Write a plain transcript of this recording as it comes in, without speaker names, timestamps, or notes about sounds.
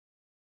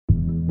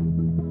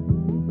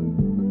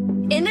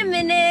In a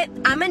minute,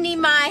 I'm gonna need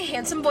my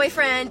handsome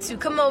boyfriend to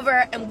come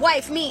over and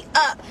wife me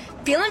up.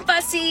 Feeling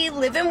fussy,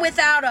 living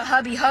without a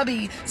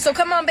hubby. So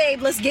come on,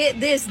 babe, let's get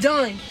this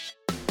done.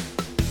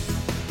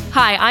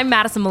 Hi, I'm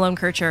Madison Malone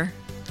Kircher.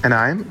 And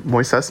I'm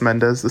Moises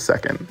Mendez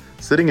II,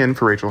 sitting in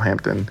for Rachel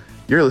Hampton.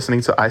 You're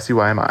listening to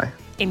ICYMI.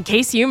 In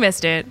case you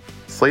missed it.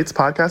 Slate's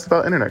podcast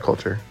about internet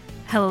culture.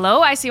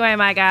 Hello,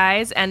 ICYMI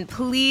guys, and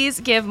please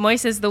give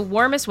Moises the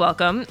warmest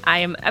welcome. I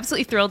am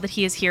absolutely thrilled that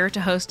he is here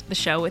to host the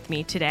show with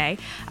me today.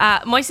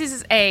 Moises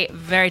is a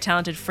very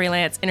talented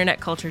freelance internet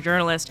culture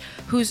journalist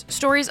whose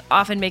stories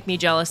often make me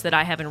jealous that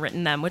I haven't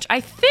written them, which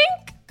I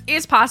think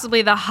is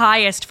possibly the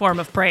highest form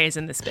of praise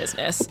in this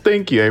business.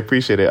 Thank you. I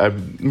appreciate it. I'm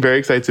very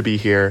excited to be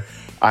here.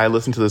 I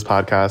listen to this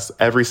podcast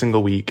every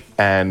single week,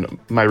 and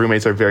my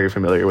roommates are very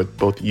familiar with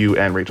both you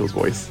and Rachel's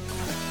voice.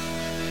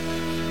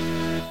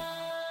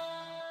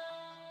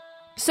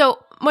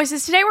 So,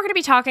 Moises, today we're going to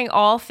be talking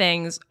all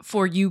things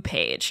For You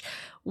page.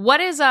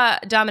 What is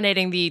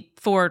dominating the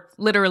For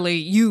Literally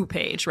You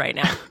page right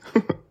now?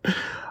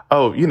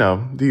 Oh, you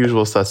know, the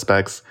usual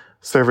suspects.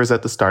 Servers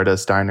at the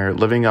Stardust Diner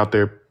living out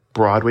their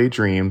Broadway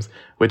dreams,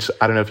 which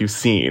I don't know if you've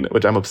seen,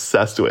 which I'm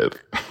obsessed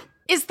with.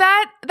 Is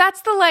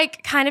that's the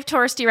like kind of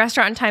touristy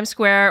restaurant in Times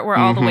Square where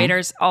all the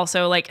waiters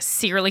also like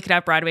secretly could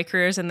have Broadway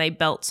careers and they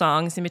belt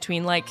songs in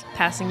between like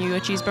passing you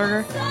a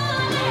cheeseburger?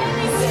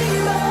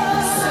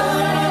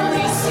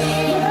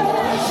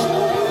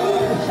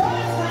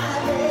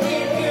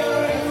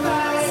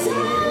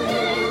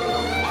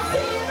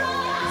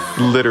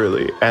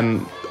 Literally.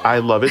 And I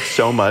love it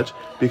so much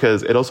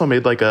because it also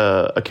made like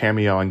a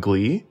cameo on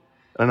Glee.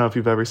 I don't know if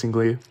you've ever seen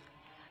Glee.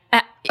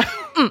 That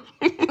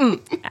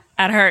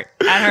hurt.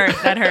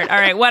 All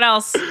right, what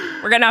else?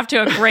 We're getting off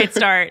to a great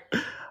start.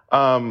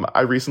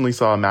 I recently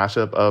saw a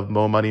mashup of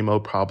Mo Money, Mo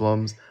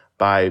Problems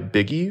by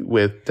Biggie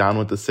with Down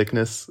With the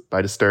Sickness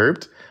by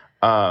Disturbed.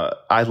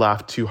 I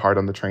laughed too hard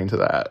on the train to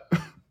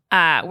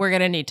that. We're going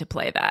to need to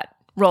play that.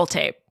 Roll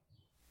tape.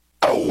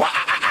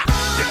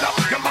 Get up,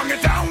 come on,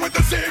 get down with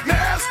the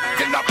sickness.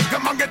 Get up,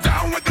 come on, get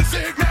down with the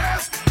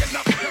sickness. Get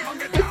up, come on,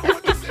 get down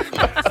with the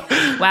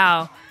sickness.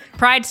 Wow.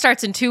 Pride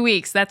starts in 2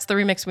 weeks. That's the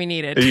remix we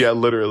needed. Yeah,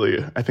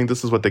 literally. I think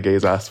this is what the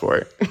gays asked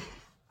for.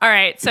 All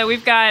right. So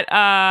we've got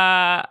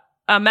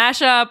a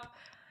mashup,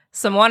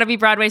 some wannabe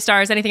Broadway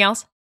stars. Anything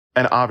else?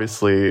 And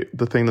obviously,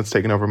 the thing that's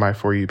taken over my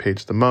For You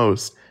page the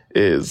most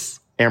is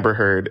Amber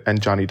Heard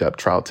and Johnny Depp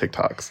trial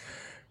TikToks.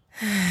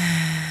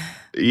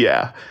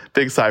 Yeah,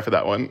 big sigh for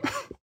that one.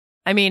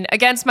 I mean,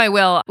 against my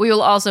will, we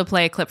will also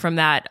play a clip from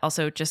that.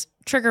 Also, just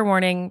trigger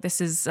warning, this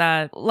is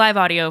live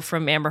audio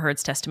from Amber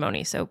Heard's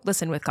testimony, so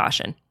listen with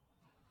caution.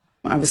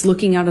 I was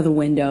looking out of the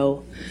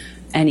window,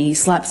 and he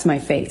slaps my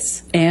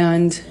face.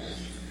 And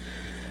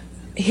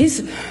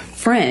his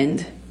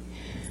friend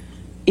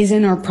is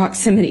in our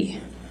proximity.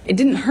 It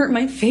didn't hurt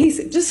my face.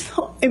 It just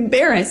felt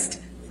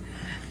embarrassed.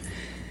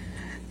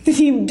 Did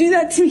he do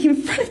that to me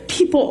in front of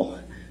people?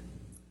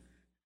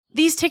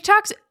 These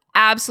TikToks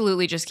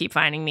absolutely just keep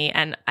finding me,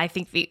 and I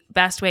think the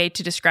best way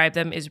to describe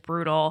them is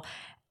brutal.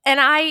 And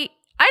I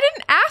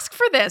didn't ask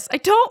for this. I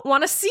don't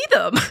want to see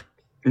them.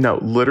 No,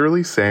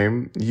 literally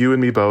same. You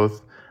and me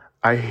both.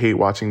 I hate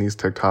watching these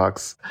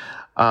TikToks.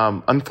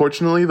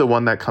 Unfortunately, the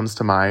one that comes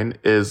to mind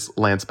is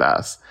Lance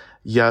Bass.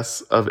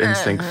 Yes, of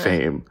NSYNC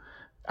fame.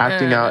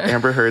 Acting out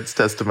Amber Heard's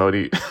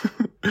testimony.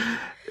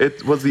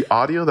 It was the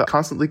audio that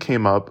constantly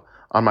came up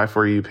on my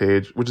For You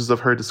page, which is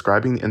of her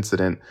describing the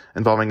incident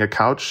involving a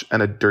couch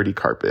and a dirty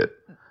carpet.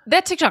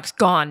 That TikTok's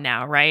gone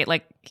now, right?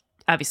 Like,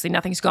 obviously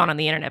nothing's gone on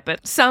the internet,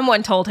 but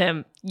someone told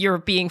him, you're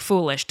being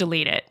foolish,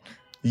 delete it.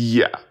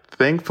 Yeah.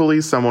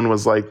 Thankfully, someone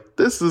was like,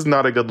 this is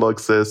not a good look,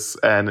 sis,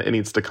 and it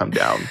needs to come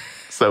down.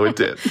 So it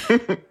did.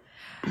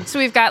 So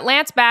we've got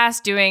Lance Bass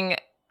doing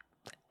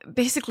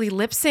basically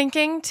lip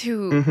syncing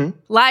to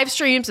live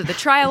streams of the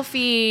trial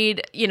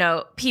feed, you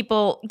know,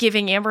 people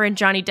giving Amber and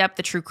Johnny Depp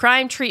the true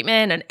crime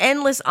treatment, an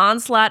endless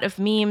onslaught of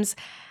memes.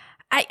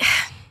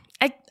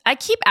 I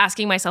keep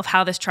asking myself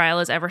how this trial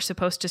is ever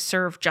supposed to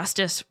serve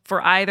justice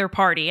for either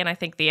party, and I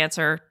think the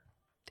answer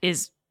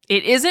is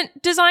it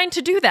isn't designed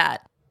to do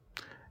that.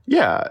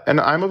 Yeah,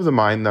 and I'm of the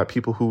mind that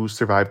people who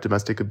survive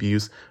domestic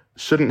abuse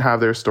shouldn't have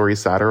their stories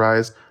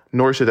satirized,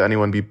 nor should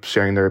anyone be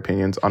sharing their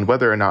opinions on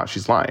whether or not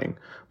she's lying.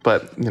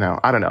 But, you know,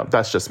 I don't know.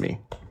 That's just me.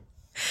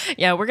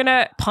 Yeah, we're going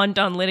to punt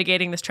on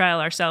litigating this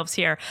trial ourselves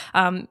here.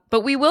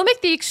 But we will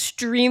make the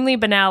extremely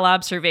banal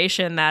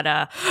observation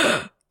that,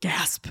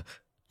 gasp,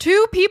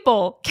 2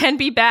 people can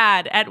be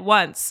bad at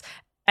once.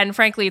 And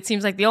frankly, it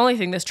seems like the only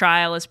thing this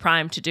trial is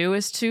primed to do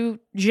is to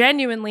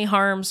genuinely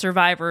harm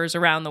survivors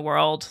around the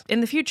world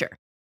in the future.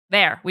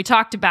 There, we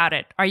talked about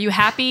it. Are you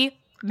happy?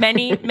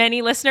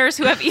 Many listeners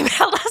who have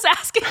emailed us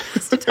asking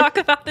us to talk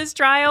about this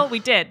trial. We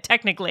did,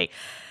 technically.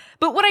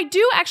 But what I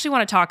do actually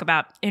want to talk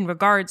about in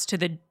regards to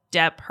the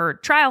Depp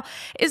Heard trial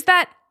is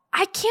that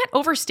I can't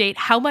overstate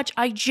how much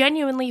I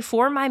genuinely,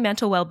 for my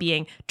mental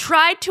well-being,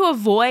 tried to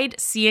avoid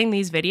seeing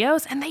these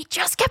videos, and they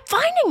just kept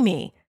finding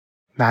me.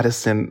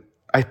 Madison,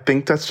 I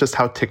think that's just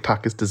how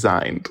TikTok is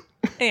designed.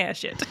 Yeah,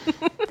 shit.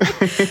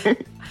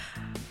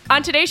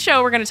 On today's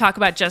show, we're going to talk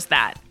about just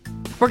that.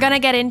 We're going to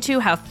get into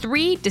how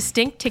 3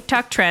 distinct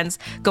TikTok trends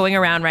going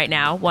around right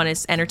now. One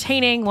is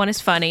entertaining, one is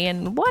funny,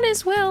 and one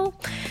is, well,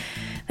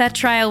 that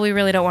trial we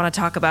really don't want to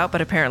talk about,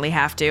 but apparently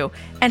have to.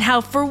 And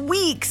how for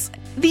weeks,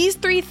 these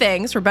 3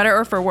 things, for better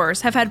or for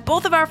worse, have had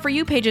both of our For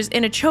You pages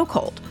in a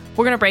chokehold.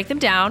 We're going to break them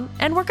down,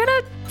 and we're going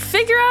to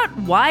figure out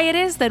why it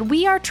is that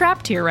we are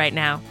trapped here right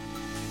now.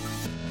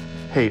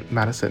 Hey,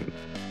 Madison,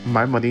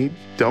 my money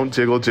don't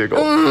jiggle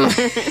jiggle.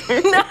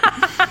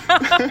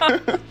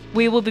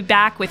 We will be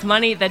back with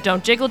money that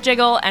don't jiggle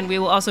jiggle, and we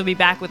will also be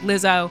back with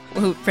Lizzo,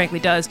 who frankly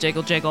does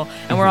jiggle jiggle,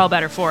 and we're all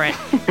better for it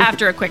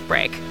after a quick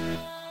break.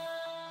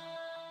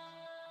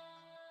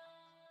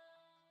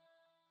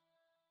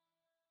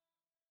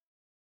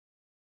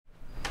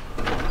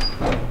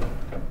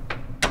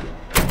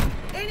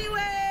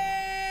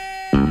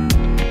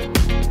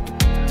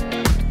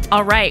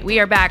 All right, we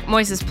are back.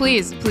 Moises,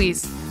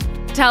 please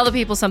tell the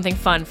people something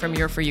fun from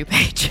your For You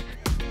page.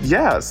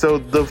 Yeah, so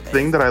the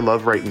thing that I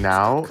love right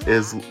now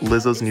is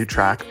Lizzo's new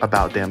track,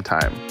 About Damn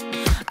Time.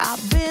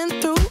 I've been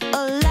through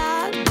a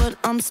lot, but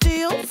I'm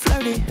still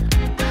flirty.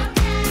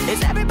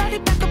 Is everybody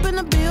back up in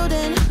the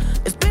building?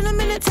 It's been a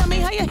minute, tell me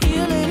how you're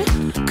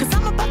healing. Cause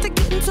I'm about to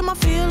get into my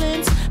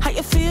feelings. How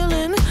you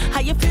feeling?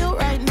 How you feel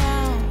right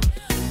now?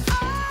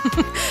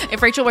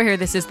 If Rachel were here,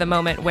 this is the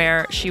moment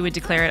where she would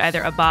declare it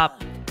either a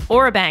bop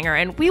or a banger,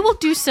 and we will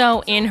do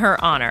so in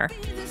her honor.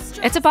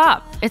 It's a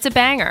bop. It's a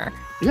banger.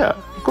 Yeah,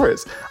 of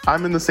course.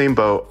 I'm in the same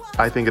boat.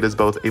 I think it is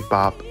both a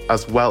bop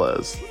as well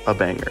as a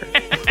banger.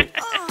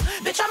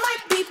 Bitch, I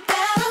might be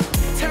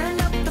better.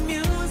 Turn up the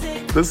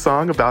music. This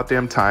song, About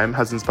Damn Time,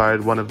 has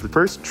inspired one of the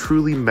first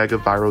truly mega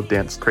viral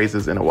dance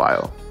crazes in a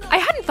while. I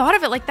hadn't thought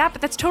of it like that,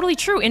 but that's totally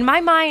true. In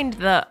my mind,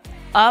 the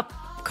Up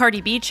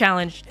Cardi B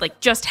challenge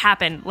just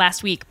happened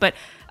last week, but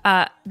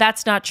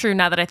that's not true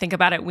now that I think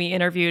about it. We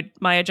interviewed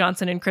Maya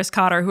Johnson and Chris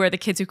Cotter, who are the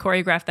kids who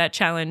choreographed that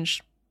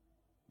challenge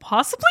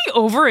possibly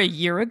over a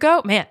year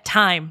ago. Man,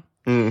 time.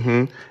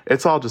 Mm-hmm.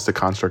 It's all just a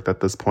construct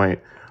at this point.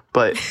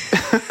 But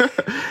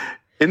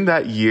in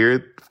that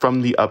year,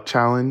 from the Up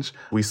Challenge,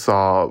 we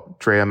saw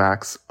Drea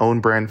Mac's own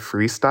brand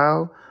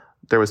Freestyle.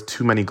 There was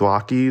Too Many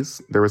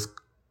Glockies. There was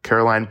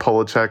Caroline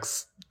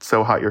Polachek's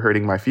So Hot You're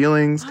Hurting My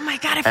Feelings. Oh my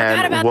God, I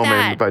forgot and about Woman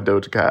that. by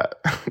Doja Cat.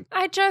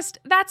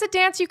 That's a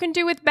dance you can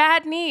do with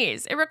bad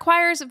knees. It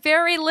requires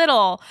very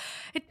little.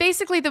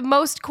 Basically, the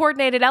most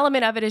coordinated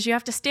element of it is you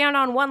have to stand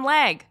on one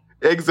leg.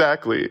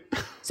 Exactly.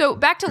 So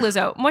back to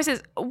Lizzo.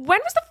 Moises, when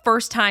was the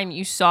first time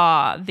you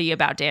saw the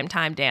About Damn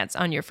Time dance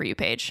on your For You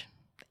page?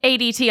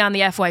 ADT on the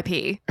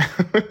FYP.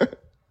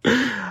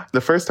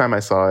 The first time I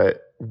saw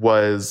it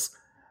was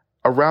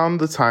around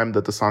the time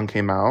that the song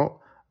came out.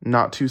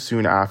 Not too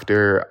soon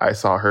after, I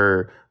saw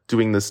her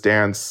doing this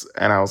dance,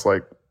 and I was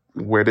like,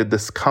 where did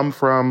this come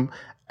from?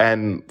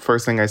 And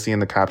first thing I see in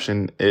the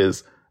caption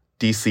is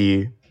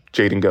DC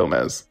Jaden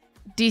Gomez.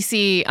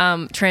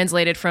 DC,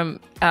 translated from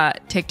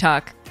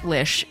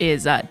TikTok-lish,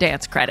 is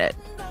dance credit.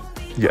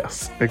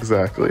 Yes,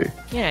 exactly.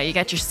 You know, you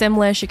got your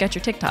Simlish, you got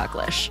your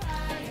TikTok-lish.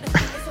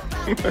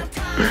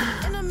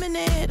 In a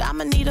minute,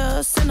 I'ma need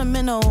a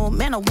sentimental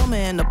man or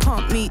woman to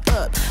pump me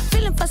up.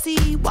 Feeling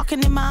fussy,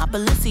 walking in my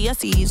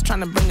Balenciennes, trying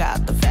to bring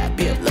out the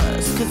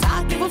fabulous. Cause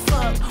I give a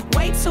fuck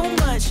way too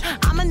much.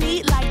 I'ma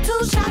need like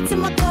 2 shots in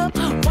my cup.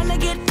 Wanna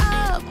get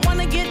up,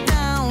 wanna get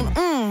down.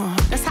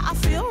 That's how I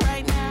feel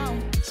right now.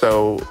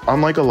 So,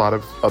 unlike a lot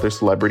of other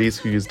celebrities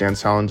who use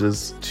dance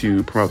challenges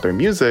to promote their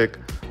music,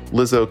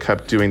 Lizzo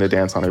kept doing the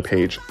dance on her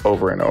page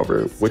over and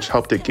over, which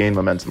helped it gain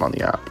momentum on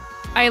the app.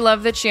 I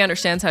love that she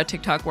understands how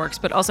TikTok works,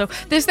 but also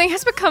this thing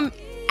has become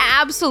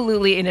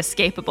absolutely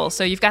inescapable.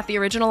 So you've got the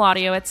original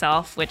audio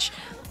itself, which,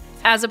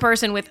 as a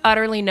person with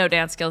utterly no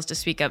dance skills to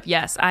speak of,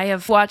 yes, I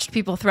have watched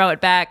people throw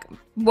it back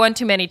one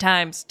too many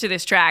times to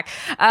this track.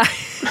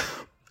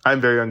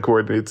 I'm very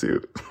uncoordinated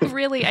too.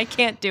 Really, I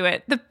can't do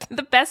it.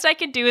 The best I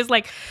can do is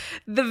like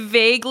the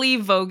vaguely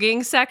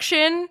voguing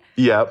section.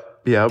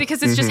 Yep.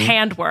 Because it's just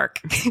handwork.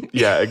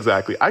 Yeah,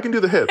 exactly. I can do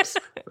the hips.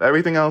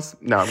 Everything else,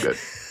 no, I'm good.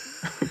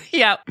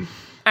 Yep.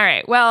 All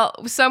right. Well,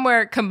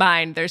 somewhere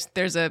combined, there's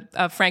a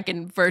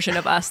Franken version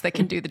of us that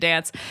can do the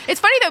dance. It's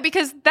funny, though,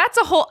 because that's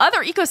a whole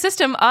other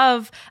ecosystem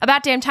of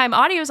About Damn Time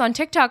audios on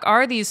TikTok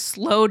are these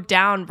slowed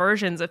down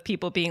versions of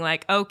people being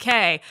like,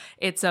 okay,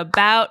 it's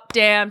about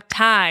damn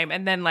time.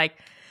 And then like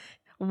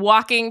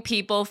walking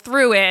people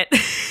through it.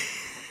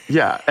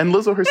 Yeah. And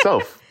Lizzo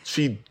herself,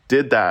 she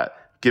did that,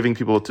 giving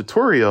people a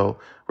tutorial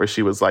where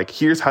she was like,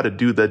 here's how to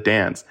do the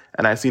dance.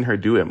 And I've seen her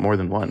do it more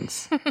than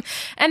once.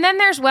 And then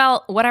there's,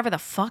 well, whatever the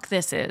fuck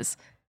this is.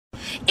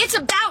 It's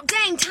about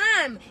dang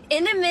time.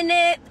 In a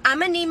minute,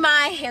 I'ma need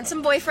my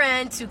handsome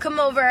boyfriend to come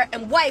over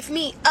and wife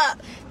me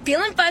up.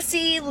 Feeling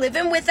fussy,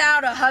 living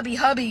without a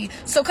hubby.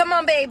 So come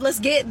on, babe, let's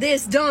get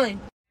this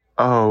done.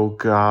 Oh,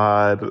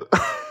 God.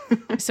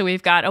 So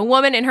we've got a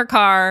woman in her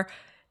car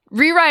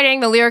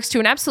rewriting the lyrics to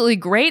an absolutely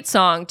great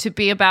song to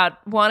be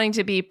about wanting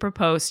to be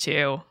proposed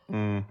to.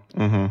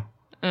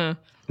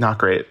 Not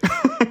great.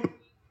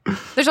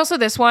 There's also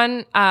this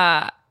one,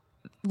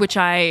 which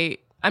I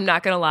I'm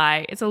not gonna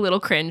lie, it's a little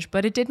cringe,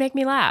 but it did make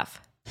me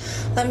laugh.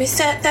 Let me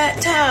set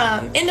that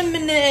time. In a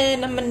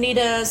minute, I'm gonna need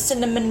a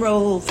cinnamon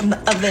roll from the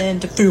oven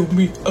to fill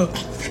me up.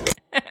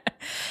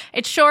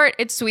 It's short,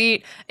 it's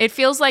sweet. It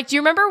feels like, do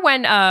you remember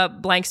when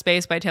Blank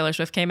Space by Taylor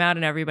Swift came out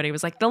and everybody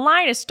was like, the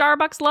line is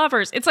Starbucks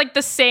lovers? It's like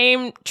the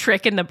same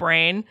trick in the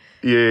brain.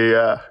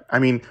 Yeah. I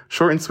mean,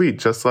 short and sweet,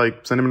 just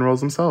like cinnamon rolls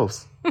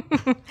themselves.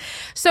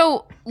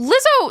 So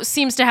Lizzo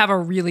seems to have a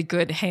really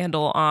good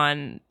handle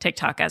on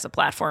TikTok as a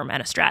platform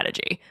and a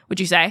strategy, would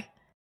you say?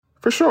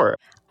 For sure.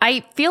 I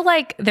feel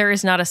like there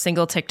is not a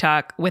single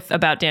TikTok with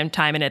About Damn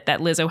Time in it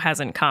that Lizzo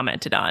hasn't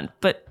commented on,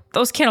 but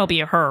those can't all be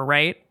her,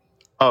 right?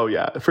 Oh,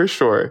 yeah, for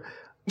sure.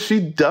 She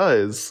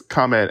does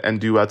comment and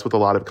duets with a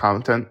lot of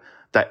content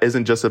that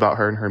isn't just about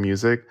her and her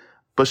music,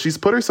 but she's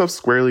put herself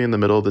squarely in the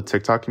middle of the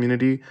TikTok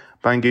community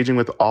by engaging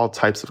with all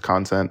types of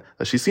content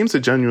that she seems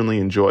to genuinely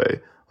enjoy.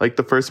 Like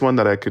the first one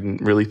that I can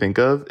really think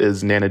of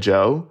is Nana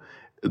Jo,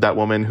 that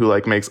woman who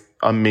like makes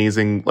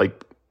amazing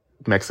like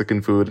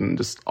Mexican food and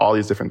just all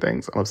these different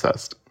things. I'm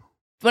obsessed.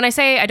 When I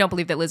say I don't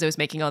believe that Lizzo is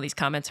making all these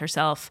comments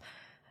herself,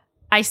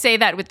 I say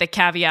that with the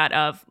caveat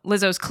of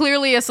Lizzo's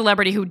clearly a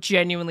celebrity who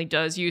genuinely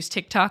does use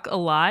TikTok a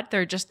lot.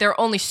 There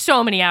are only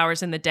so many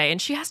hours in the day, and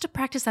she has to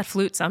practice that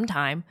flute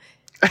sometime.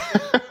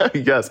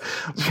 Yes.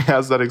 She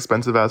has that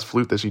expensive ass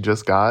flute that she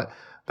just got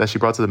that she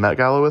brought to the Met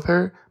Gala with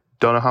her.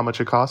 Don't know how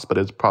much it costs, but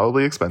it's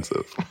probably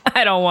expensive.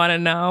 I don't want to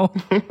know.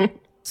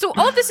 So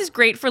all of this is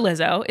great for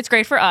Lizzo. It's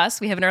great for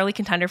us. We have an early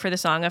contender for the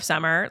Song of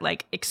Summer,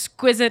 like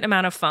exquisite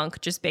amount of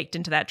funk just baked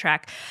into that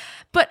track.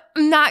 But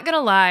I'm not going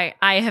to lie,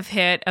 I have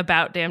hit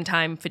About Damn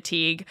Time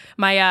fatigue.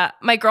 My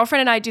girlfriend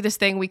and I do this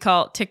thing we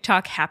call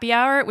TikTok happy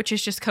hour, which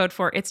is just code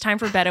for it's time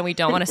for bed and we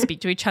don't want to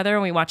speak to each other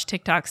and we watch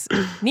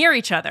TikToks near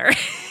each other.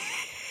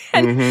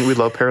 We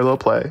love parallel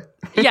play.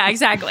 Yeah,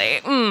 exactly.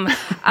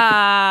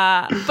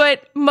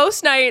 But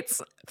most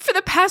nights for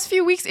the past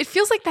few weeks, it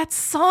feels like that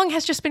song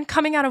has just been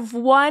coming out of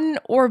one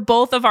or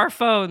both of our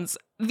phones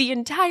the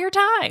entire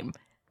time.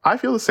 I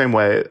feel the same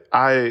way.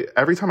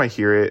 Every time I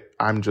hear it,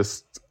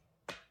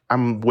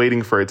 I'm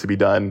waiting for it to be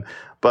done.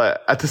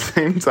 But at the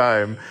same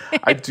time,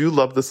 I do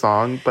love the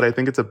song, but I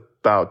think it's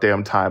about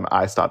damn time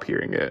I stop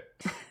hearing it.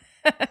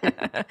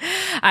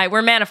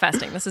 We're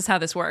manifesting. This is how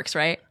this works,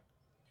 right?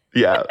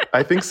 Yeah,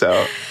 I think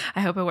so.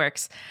 I hope it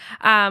works.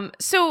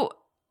 So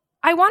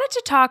I wanted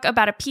to talk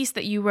about a piece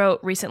that you wrote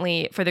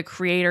recently for the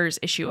creators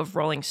issue of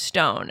Rolling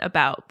Stone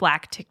about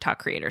Black TikTok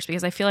creators,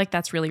 because I feel like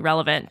that's really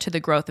relevant to the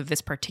growth of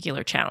this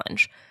particular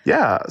challenge.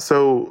 Yeah.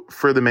 So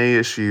for the May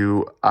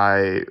issue,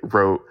 I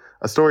wrote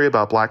a story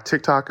about Black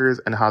TikTokers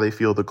and how they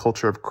feel the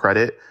culture of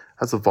credit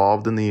has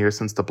evolved in the years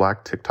since the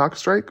Black TikTok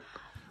strike.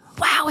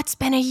 Wow, it's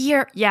been a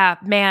year. Yeah,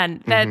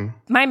 man,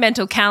 my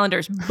mental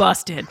calendar's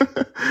busted.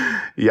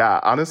 Yeah,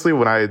 honestly,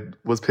 when I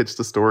was pitched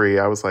the story,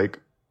 I was like,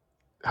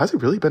 has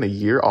it really been a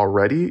year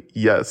already?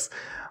 Yes.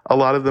 A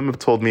lot of them have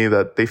told me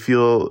that they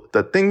feel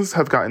that things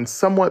have gotten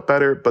somewhat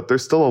better, but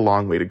there's still a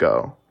long way to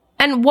go.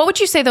 And what would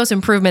you say those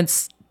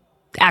improvements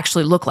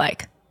actually look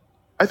like?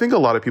 I think a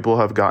lot of people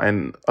have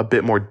gotten a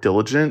bit more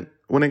diligent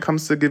when it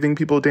comes to giving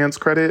people dance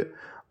credit,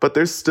 but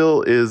there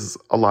still is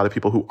a lot of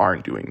people who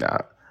aren't doing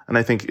that. And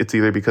I think it's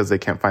either because they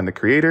can't find the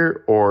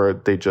creator or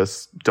they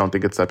just don't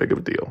think it's that big of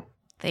a deal.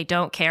 They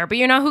don't care. But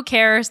you know who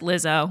cares?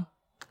 Lizzo.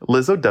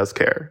 Lizzo does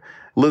care.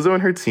 Lizzo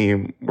and her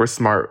team were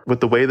smart with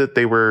the way that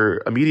they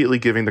were immediately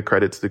giving the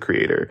credit to the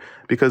creator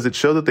because it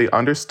showed that they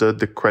understood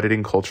the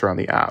crediting culture on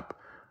the app.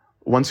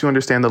 Once you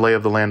understand the lay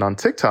of the land on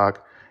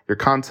TikTok, your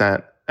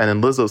content, and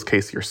in Lizzo's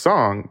case, your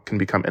song, can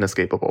become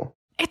inescapable.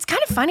 It's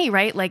kind of funny,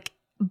 right? Like,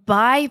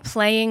 by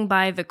playing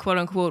by the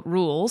quote-unquote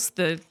rules,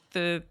 the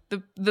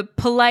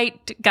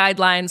polite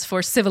guidelines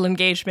for civil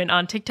engagement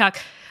on TikTok,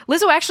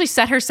 Lizzo actually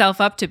set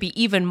herself up to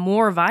be even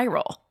more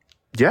viral.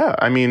 Yeah,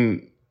 I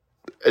mean,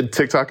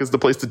 TikTok is the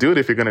place to do it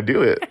if you're going to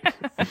do it.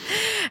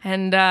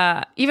 And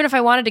even if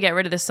I wanted to get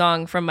rid of this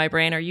song from my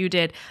brain, or you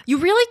did, you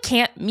really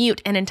can't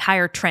mute an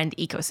entire trend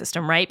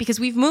ecosystem, right? Because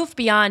we've moved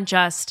beyond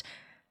just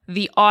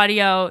the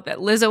audio that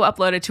Lizzo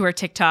uploaded to her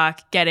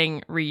TikTok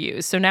getting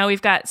reused. So now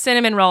we've got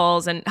cinnamon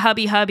rolls and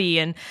hubby hubby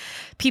and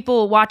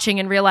people watching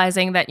and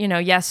realizing that, you know,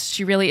 yes,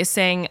 she really is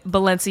saying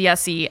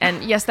Balenciaga.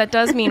 And yes, that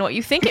does mean what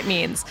you think it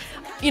means.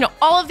 You know,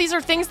 all of these are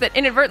things that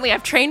inadvertently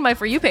I've trained my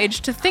For You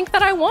page to think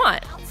that I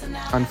want.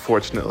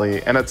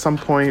 Unfortunately. And at some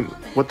point,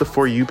 what the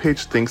For You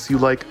page thinks you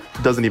like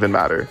doesn't even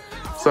matter.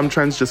 Some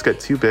trends just get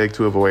too big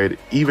to avoid,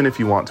 even if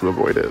you want to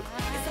avoid it.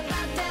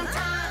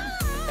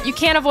 You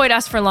can't avoid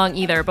us for long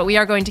either, but we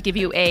are going to give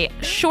you a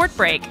short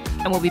break,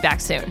 and we'll be back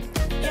soon.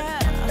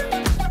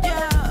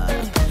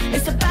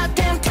 It's about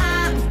damn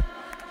time.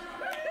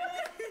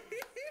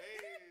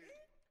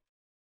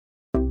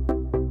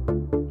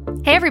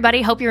 Hey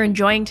everybody, hope you're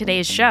enjoying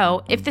today's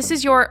show. If this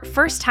is your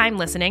first time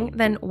listening,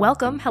 then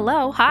welcome,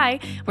 hello, hi.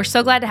 We're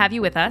so glad to have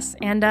you with us.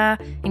 And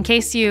in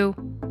case you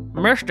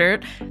missed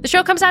it. The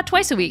show comes out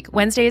twice a week,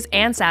 Wednesdays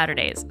and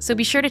Saturdays, so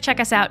be sure to check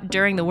us out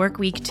during the work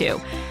week too.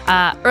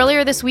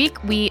 Earlier this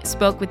week, we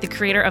spoke with the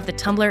creator of the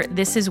Tumblr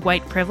This Is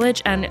White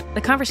Privilege, and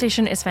the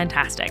conversation is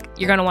fantastic.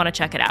 You're going to want to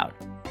check it out.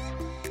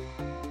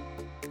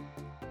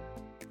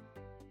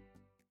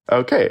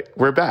 Okay,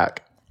 we're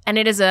back. And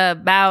it is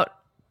about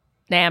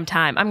damn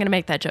time. I'm going to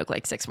make that joke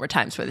like 6 more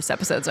times before this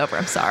episode's over.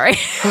 I'm sorry.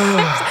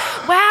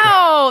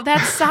 Wow,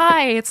 that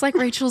sigh. It's like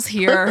Rachel's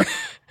here.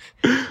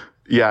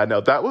 Yeah, no,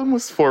 that one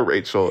was for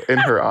Rachel in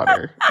her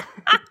honor.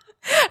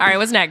 All right,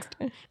 what's next?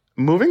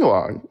 Moving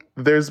along,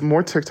 there's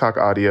more TikTok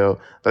audio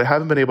that I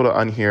haven't been able to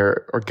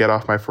unhear or get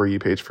off my For You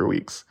page for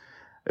weeks.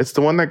 It's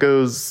the one that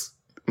goes,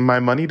 "My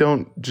money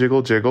don't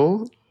jiggle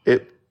jiggle,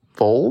 it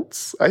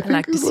folds," I think. I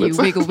like to see you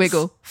wiggle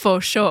wiggle,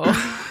 for sure.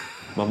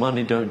 My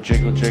money don't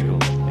jiggle jiggle,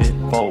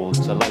 it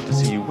folds. I like to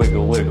see you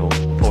wiggle wiggle,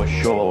 for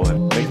sure.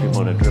 It makes me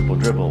wanna dribble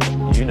dribble.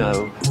 You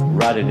know,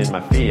 riding in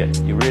my Fiat,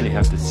 you really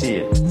have to see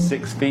it.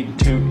 6 feet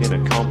 2 in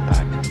a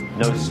compact,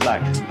 no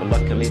slack, but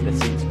luckily the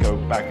seats go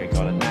back. I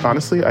got a knack.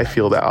 Honestly, I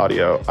feel that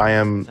audio. I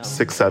am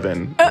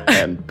 6'7",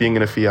 and being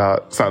in a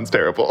Fiat sounds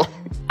terrible.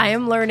 I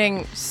am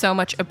learning so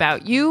much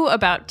about you,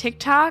 about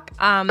TikTok.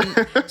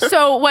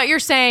 So what you're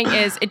saying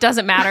is it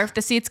doesn't matter if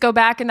the seats go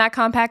back in that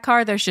compact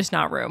car, there's just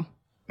not room.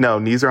 No,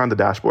 knees are on the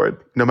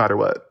dashboard, no matter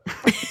what.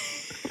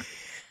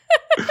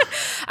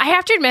 I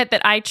have to admit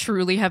that I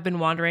truly have been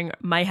wandering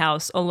my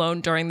house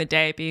alone during the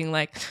day, being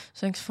like,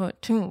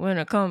 6'2" in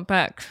a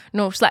compact,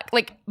 no slack,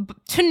 like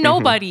to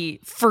nobody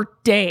for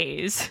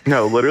days.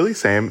 No, literally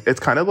same. It's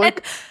kind of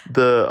like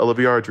the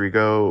Olivia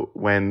Rodrigo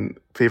when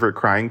Favorite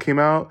Crying came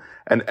out,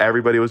 and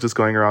everybody was just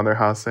going around their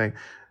house saying,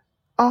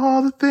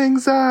 "All the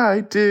things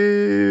I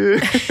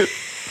did,"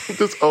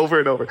 just over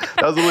and over.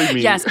 That was really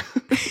me. Yes,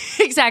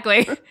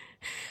 exactly.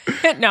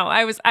 No,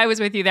 I was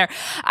with you there.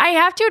 I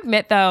have to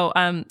admit, though,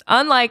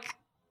 unlike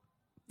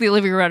the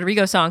Olivia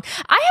Rodrigo song,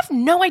 I have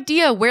no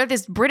idea where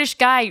this British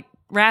guy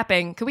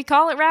rapping, could we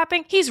call it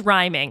rapping? He's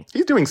rhyming.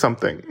 He's doing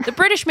something. The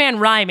British man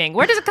rhyming.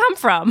 Where does it come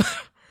from?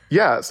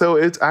 Yeah, so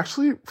it's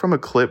actually from a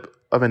clip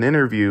of an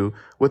interview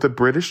with a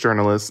British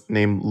journalist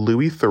named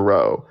Louis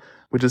Theroux,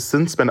 which has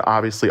since been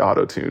obviously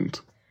auto-tuned.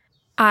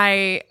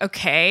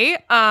 Okay.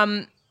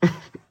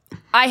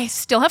 I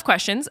still have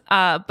questions,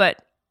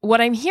 but what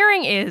I'm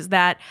hearing is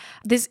that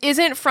this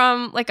isn't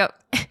from like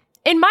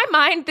in my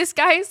mind, this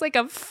guy is like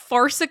a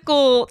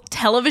farcical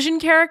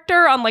television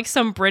character on like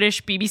some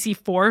British BBC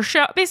 4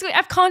 show. Basically,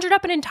 I've conjured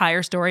up an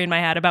entire story in my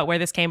head about where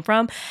this came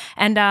from.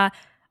 And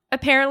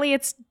apparently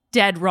it's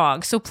dead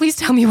wrong. So please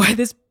tell me why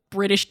this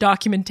British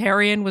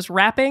documentarian was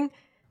rapping.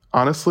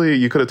 Honestly,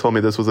 you could have told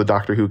me this was a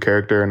Doctor Who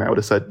character and I would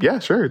have said, yeah,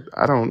 sure.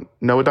 I don't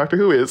know what Doctor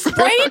Who is.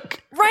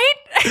 Right? Right?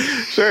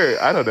 Sure,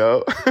 I don't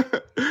know.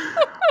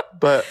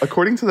 But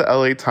according to the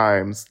LA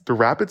Times, the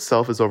rap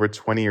itself is over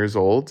 20 years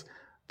old.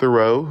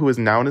 Theroux, who is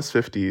now in his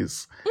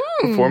 50s,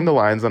 performed the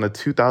lines on a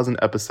 2000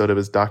 episode of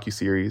his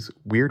docuseries,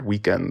 Weird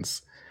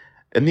Weekends.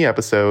 In the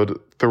episode,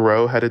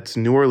 Theroux headed to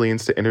New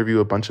Orleans to interview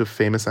a bunch of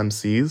famous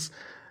MCs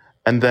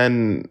and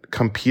then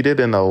competed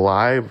in a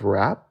live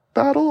rap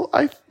battle.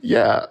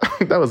 Yeah,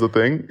 that was a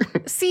thing.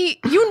 See,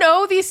 you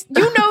know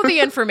the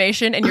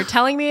information and you're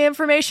telling me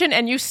information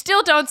and you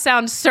still don't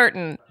sound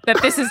certain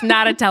that this is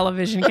not a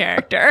television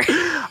character.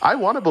 I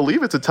want to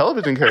believe it's a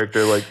television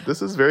character. Like,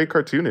 this is very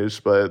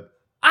cartoonish, but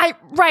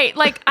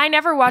I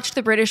never watched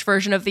the British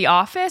version of The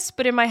Office,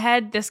 but in my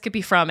head, this could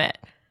be from it.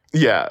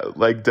 Yeah,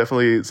 like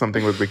definitely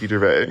something with Ricky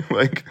Gervais.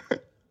 Like,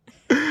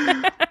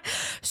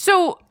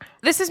 so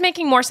this is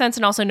making more sense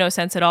and also no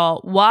sense at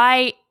all.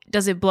 Why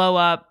does it blow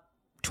up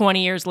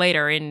 20 years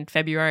later in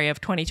February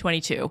of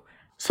 2022?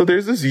 So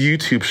there's this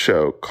YouTube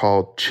show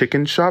called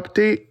Chicken Shop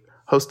Date,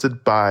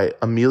 hosted by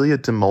Amelia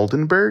de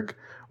Moldenberg,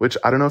 which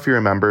I don't know if you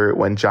remember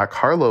when Jack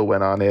Harlow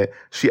went on it.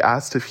 She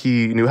asked if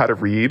he knew how to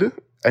read,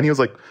 and he was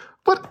like,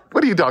 What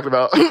are you talking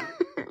about?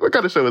 What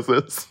kind of show is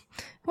this?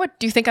 What,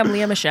 do you think I'm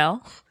Leah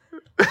Michelle?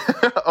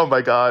 Oh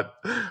my God.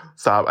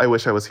 Stop. I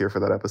wish I was here for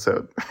that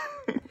episode.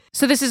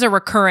 So this is a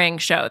recurring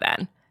show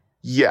then?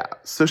 Yeah.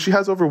 So she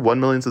has over 1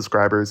 million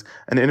subscribers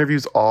and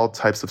interviews all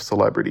types of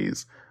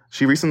celebrities.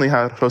 She recently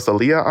had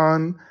Rosalia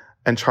on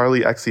and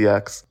Charlie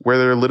XCX, where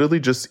they're literally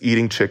just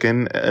eating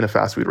chicken in a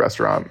fast food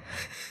restaurant.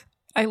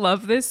 I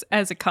love this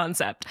as a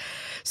concept.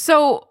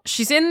 So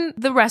she's in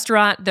the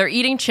restaurant, they're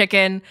eating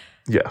chicken.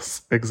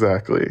 Yes,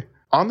 exactly.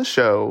 On the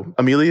show,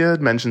 Amelia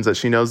mentions that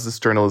she knows this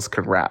journalist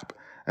can rap,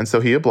 and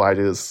so he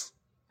obliges.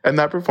 And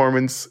that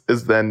performance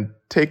is then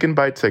taken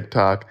by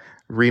TikTok,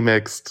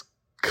 remixed,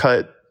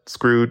 cut,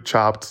 screwed,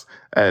 chopped,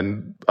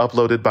 and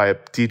uploaded by a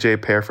DJ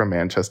pair from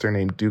Manchester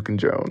named Duke and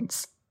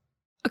Jones.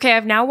 Okay,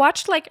 I've now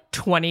watched like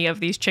 20 of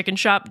these Chicken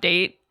Shop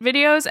Date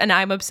videos, and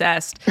I'm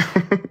obsessed,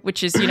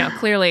 which is,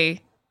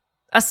 clearly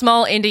a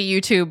small indie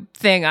YouTube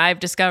thing I've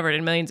discovered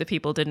and millions of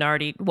people didn't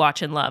already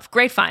watch and love.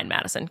 Great find,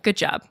 Madison. Good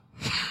job.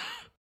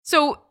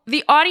 So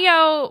the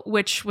audio,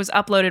 which was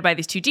uploaded by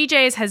these two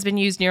DJs, has been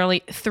used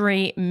nearly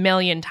 3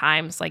 million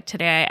times. Like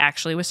today, I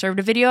actually was served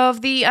a video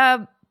of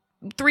the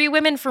 3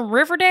 women from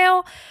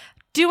Riverdale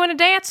doing a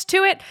dance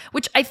to it,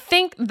 which I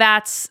think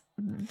that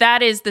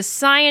is the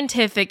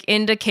scientific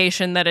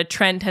indication that a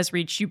trend has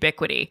reached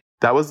ubiquity.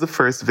 That was the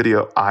first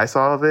video I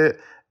saw of it.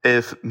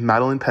 If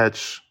Madeline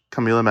Petch,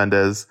 Camila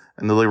Mendez,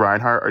 and Lily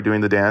Reinhart are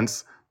doing the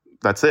dance,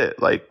 that's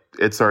it. Like,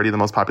 it's already the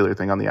most popular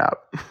thing on the app.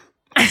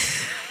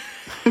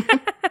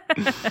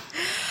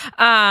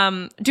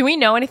 Do we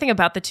know anything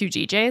about the two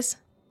GJs?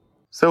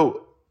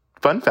 So,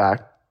 fun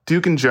fact,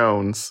 Duke and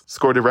Jones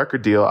scored a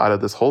record deal out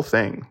of this whole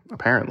thing,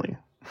 apparently.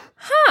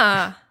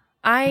 Huh.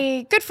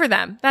 Good for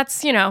them.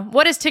 That's,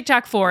 what is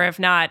TikTok for if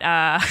not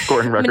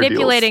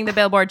manipulating the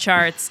Billboard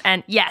charts?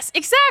 And yes,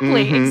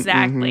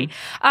 exactly.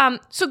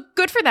 So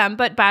good for them,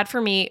 but bad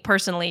for me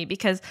personally,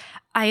 because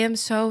I am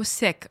so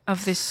sick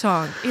of this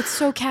song. It's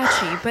so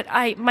catchy, but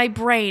my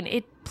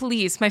brain,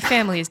 my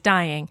family is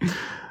dying.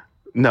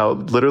 No,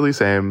 literally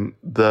same.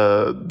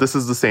 This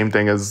is the same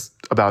thing as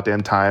About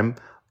Damn Time.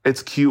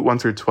 It's cute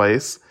once or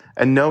twice,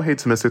 and no hate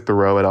to Mr.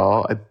 Thoreau at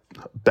all. I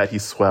bet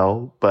he's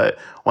swell, but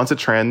once a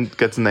trend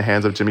gets in the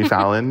hands of Jimmy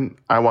Fallon,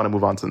 I want to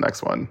move on to the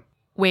next one.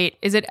 Wait,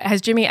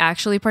 has Jimmy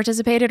actually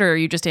participated, or are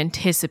you just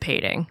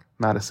anticipating?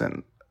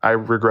 Madison, I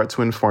regret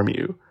to inform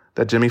you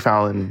that Jimmy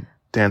Fallon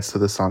danced to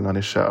this song on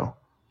his show.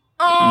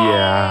 Oh,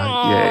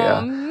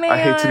 yeah. Man. I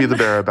hate to be the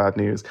bearer of bad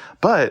news,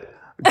 but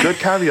good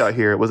caveat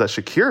here was that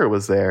Shakira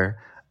was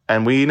there,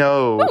 and we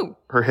know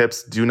her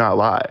hips do not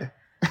lie.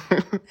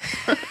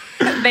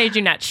 They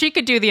do not. She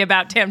could do the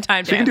About Damn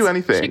Time dance. She can do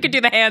anything. She could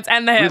do the hands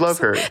and the hips. We love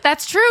her.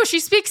 That's true. She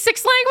speaks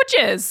 6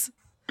 languages.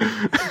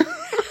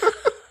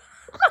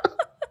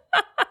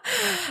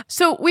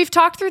 So we've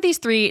talked through these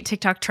 3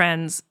 TikTok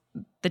trends: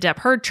 the Depp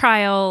Heard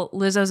trial,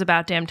 Lizzo's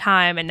About Damn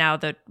Time, and now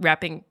the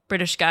rapping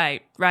British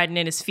guy riding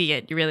in his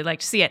Fiat. You really like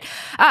to see it.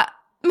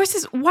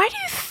 Mrs., why do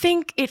you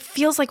think it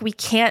feels like we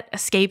can't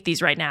escape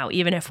these right now,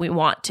 even if we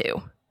want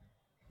to?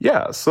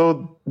 Yeah,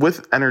 so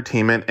with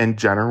entertainment in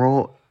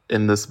general,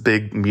 in this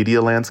big media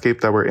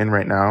landscape that we're in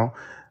right now,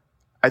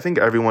 I think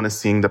everyone is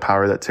seeing the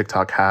power that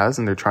TikTok has,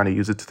 and they're trying to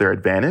use it to their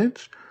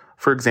advantage.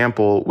 For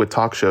example, with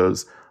talk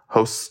shows,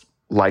 hosts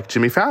like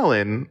Jimmy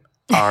Fallon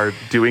are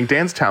doing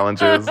dance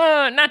challenges.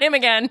 Not him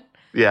again.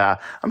 Yeah,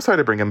 I'm sorry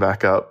to bring him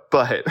back up,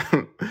 but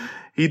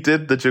he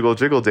did the jiggle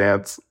jiggle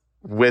dance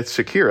with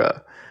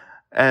Shakira.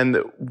 And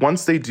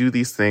once they do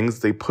these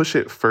things, they push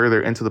it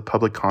further into the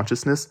public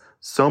consciousness,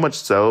 so much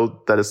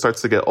so that it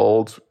starts to get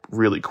old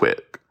really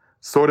quick.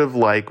 Sort of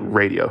like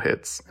radio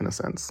hits, in a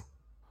sense.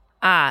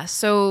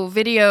 So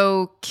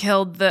video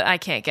killed I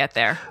can't get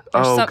there.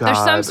 God. There's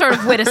some sort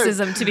of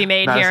witticism to be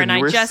made Madison, here,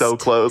 and you were so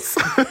close.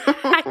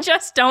 I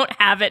just don't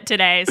have it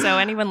today, so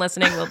anyone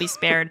listening will be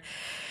spared.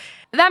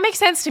 That makes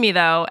sense to me,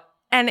 though,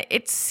 and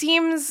it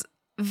seems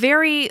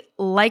very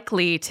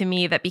likely to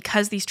me that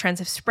because these trends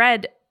have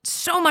spread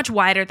so much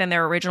wider than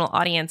their original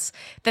audience,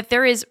 that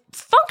there is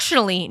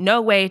functionally no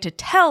way to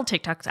tell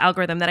TikTok's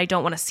algorithm that I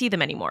don't want to see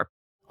them anymore.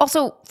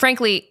 Also,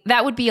 frankly,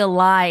 that would be a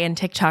lie, and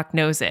TikTok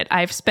knows it.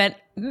 I've spent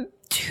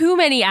too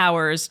many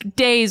hours,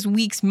 days,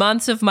 weeks,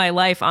 months of my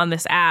life on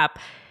this app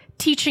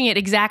teaching it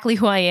exactly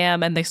who I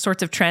am and the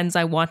sorts of trends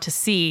I want to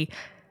see.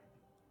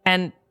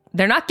 And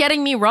they're not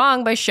getting me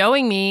wrong by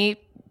showing me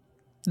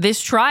this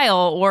trial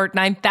or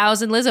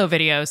 9,000 Lizzo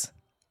videos.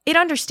 It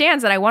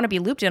understands that I want to be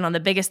looped in on the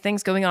biggest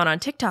things going on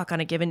TikTok on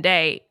a given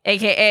day,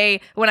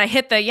 aka when I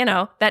hit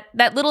the,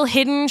 that little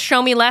hidden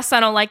show me less, I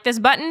don't like this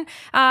button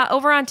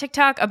over on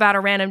TikTok about a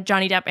random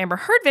Johnny Depp Amber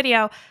Heard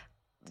video.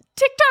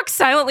 TikTok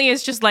silently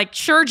is just like,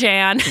 sure,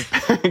 Jan.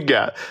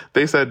 Yeah,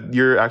 they said,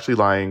 you're actually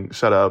lying.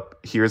 Shut up.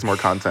 Here's more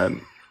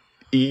content.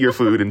 Eat your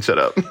food and shut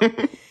up.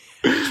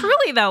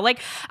 Truly, though,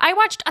 like I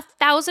watched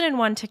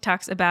 1,001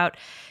 TikToks about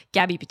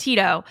Gabby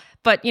Petito,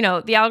 but,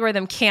 the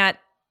algorithm can't.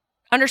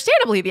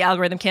 Understandably, the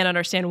algorithm can't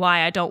understand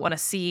why I don't want to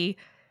see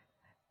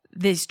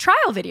these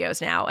trial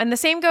videos now. And the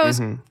same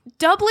goes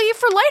doubly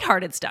for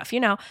lighthearted stuff,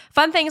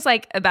 fun things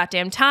like About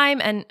Damn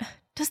Time. And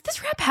does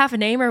this rap have a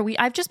name, or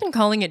I've just been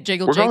calling it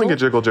Jiggle Jiggle? We're calling it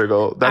Jiggle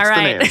Jiggle. That's All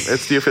right. the name.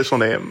 It's the official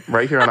name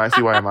right here on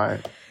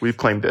ICYMI. We've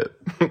claimed it.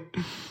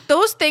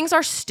 Those things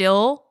are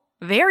still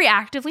very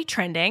actively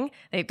trending.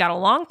 They've got a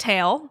long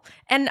tail.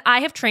 And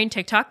I have trained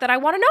TikTok that I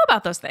want to know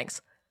about those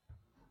things.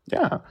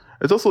 Yeah.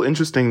 It's also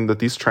interesting that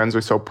these trends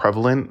are so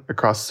prevalent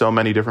across so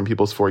many different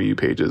people's For You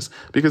pages,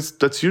 because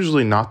that's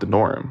usually not the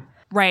norm.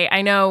 Right.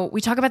 I know we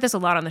talk about this a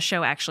lot on the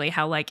show, actually,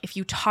 how like if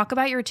you talk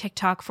about your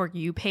TikTok For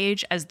You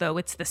page as though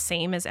it's the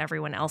same as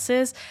everyone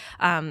else's,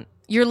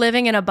 you're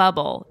living in a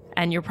bubble,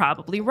 and you're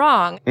probably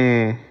wrong.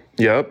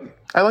 Yep.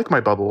 I like my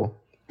bubble.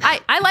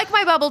 I like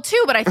my bubble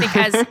too, but I think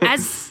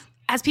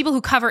as people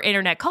who cover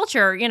internet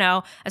culture,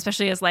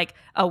 especially as like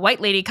a white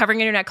lady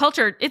covering internet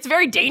culture, it's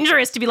very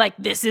dangerous to be like,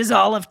 this is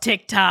all of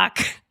TikTok,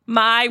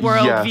 my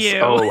worldview.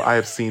 Yes. Oh, I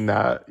have seen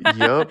that.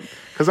 Yep.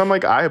 Because I'm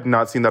like, I have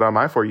not seen that on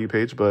my For You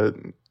page, but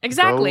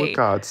exactly. Go with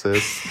God,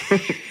 sis.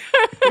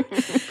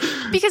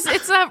 Because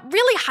it's a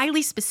really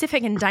highly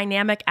specific and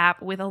dynamic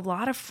app with a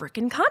lot of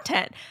freaking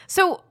content.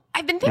 So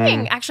I've been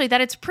thinking, actually,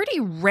 that it's pretty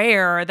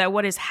rare that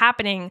what is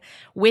happening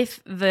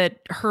with the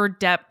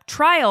Heard Depp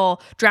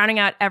trial, drowning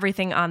out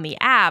everything on the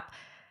app,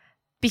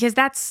 because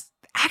that's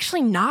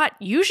actually not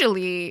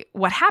usually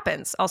what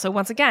happens. Also,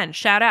 once again,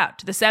 shout out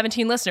to the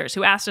 17 listeners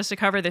who asked us to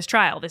cover this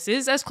trial. This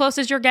is as close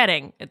as you're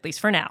getting, at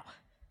least for now.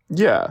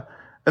 Yeah,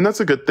 and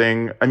that's a good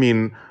thing. I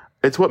mean,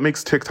 it's what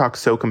makes TikTok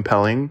so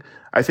compelling.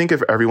 I think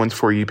if everyone's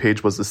For You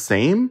page was the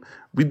same,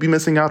 we'd be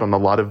missing out on a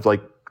lot of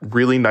like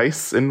really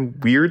nice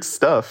and weird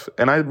stuff.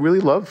 And I really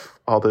love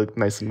all the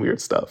nice and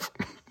weird stuff.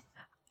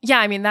 Yeah,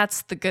 I mean,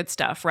 that's the good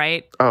stuff,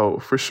 right? Oh,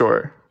 for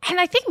sure. And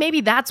I think maybe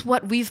that's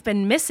what we've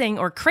been missing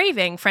or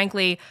craving,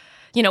 frankly.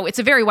 You know, it's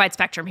a very wide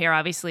spectrum here,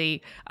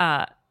 obviously.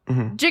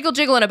 Jiggle,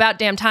 Jiggle, and About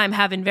Damn Time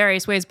have in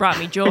various ways brought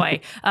me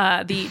joy.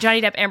 The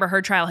Johnny Depp Amber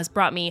Heard trial has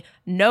brought me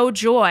no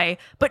joy,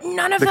 but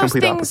none of The those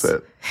complete things.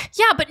 opposite.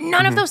 Yeah, but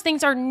none of those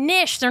things are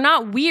niche. They're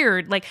not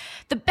weird. Like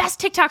the best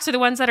TikToks are the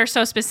ones that are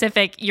so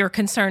specific. You're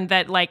concerned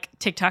that like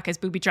TikTok has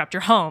booby trapped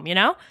your home, you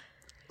know?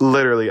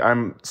 Literally,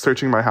 I'm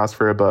searching my house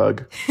for a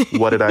bug.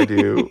 What did I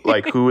do?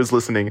 Like, who is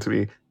listening to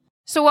me?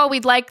 So while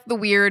we'd like the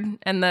weird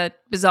and the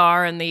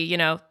bizarre and the, you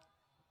know,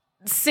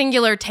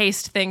 singular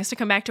taste things to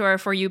come back to our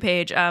For You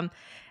page,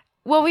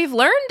 what we've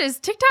learned is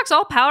TikTok's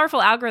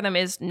all-powerful algorithm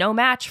is no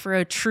match for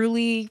a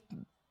truly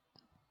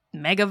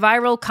mega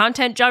viral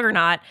content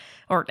juggernaut.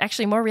 Or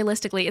actually, more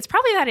realistically, it's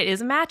probably that it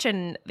is a match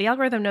and the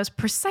algorithm knows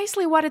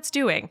precisely what it's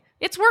doing.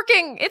 It's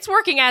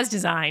working as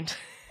designed.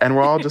 And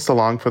we're all just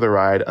along for the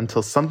ride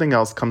until something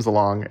else comes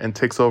along and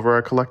takes over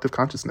our collective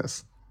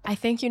consciousness. I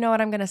think you know what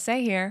I'm going to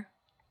say here.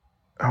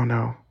 Oh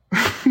no.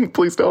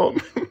 Please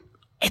don't.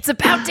 It's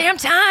about damn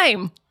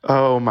time.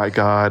 Oh my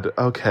God.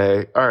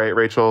 Okay. All right,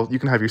 Rachel, you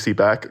can have your seat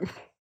back.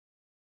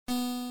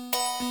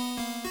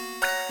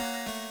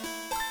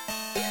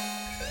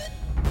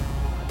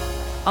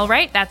 All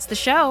right, that's the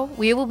show.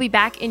 We will be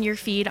back in your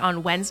feed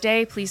on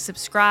Wednesday. Please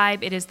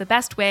subscribe. It is the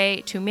best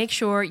way to make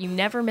sure you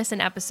never miss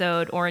an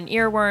episode or an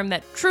earworm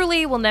that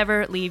truly will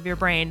never leave your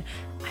brain.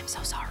 I'm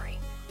so sorry.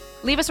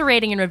 Leave us a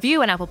rating and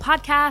review on Apple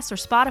Podcasts or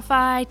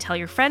Spotify. Tell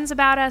your friends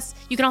about us.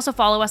 You can also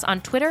follow us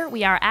on Twitter.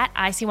 We are at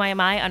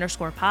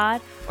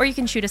ICYMI_pod, or you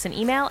can shoot us an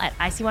email at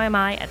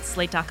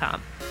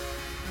ICYMI@slate.com.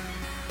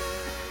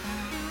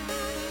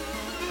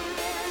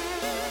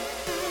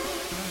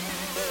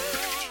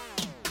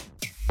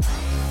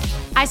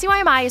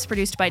 ICYMI is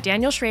produced by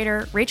Daniel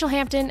Schrader, Rachel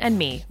Hampton, and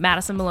me,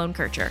 Madison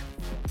Malone-Kircher.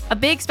 A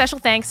big special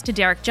thanks to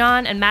Derek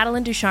John and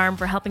Madeline Ducharme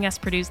for helping us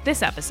produce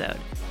this episode.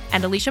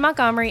 And Alicia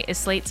Montgomery is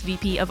Slate's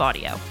VP of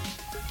Audio.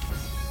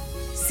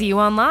 See you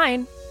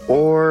online.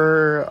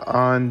 Or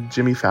on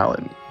Jimmy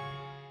Fallon.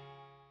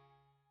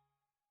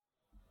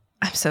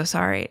 I'm so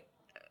sorry.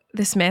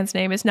 This man's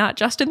name is not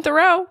Justin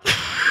Theroux.